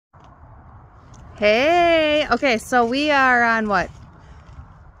Hey, okay, so we are on what?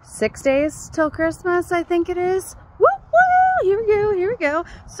 6 days till Christmas, I think it is. Woo, woo, here we go.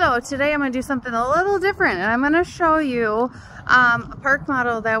 So today I'm gonna do something a little different, and I'm gonna show you a park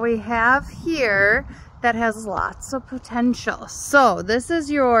model that we have here that has lots of potential. So this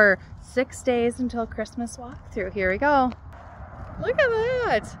is your 6 days until Christmas walkthrough. Here we go. Look at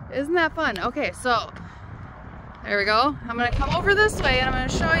that. Isn't that fun? Okay, so there we go. I'm gonna come over this way and I'm gonna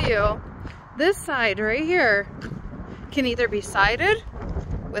show you this side right here can either be sided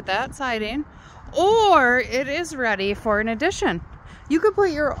with that siding, or it is ready for an addition. You could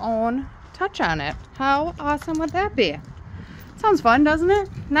put your own touch on it. How awesome would that be? Sounds fun, doesn't it?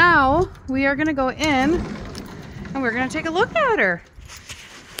 Now we are gonna go in and we're gonna take a look at her.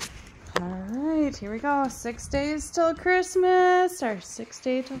 All right, here we go. 6 days till Christmas. Our 6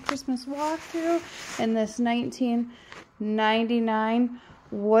 day till Christmas walkthrough in this 1999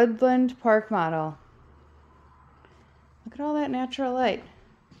 Woodland Park model. Look at all that natural light.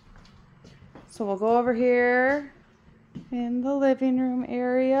 So we'll go over here in the living room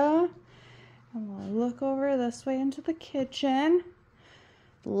area and we'll look over this way into the kitchen.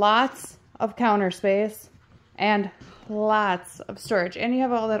 Lots of counter space and lots of storage, and you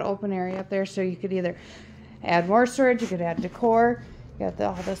have all that open area up there, so you could either add more storage, you could add decor. You got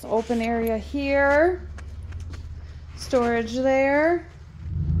all this open area here, storage there,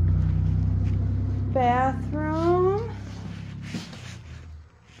 bathroom,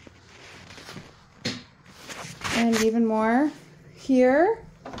 and even more here,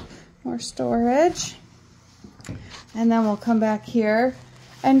 more storage. And then we'll come back here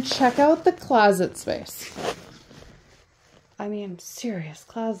and check out the closet space. I mean, serious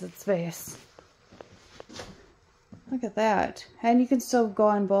closet space. Look at that. And you can still go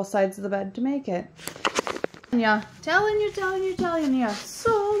on both sides of the bed to make it. Yeah, telling you,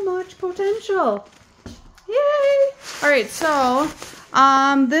 so much potential. Yay! All right, so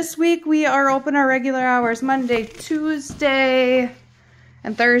this week we are open our regular hours Monday, Tuesday,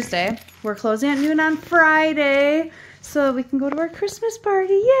 and Thursday. We're closing at noon on Friday so we can go to our Christmas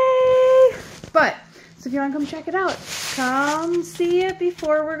party. Yay! But so if you want to come check it out, come see it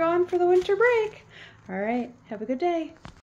before we're gone for the winter break. All right, have a good day.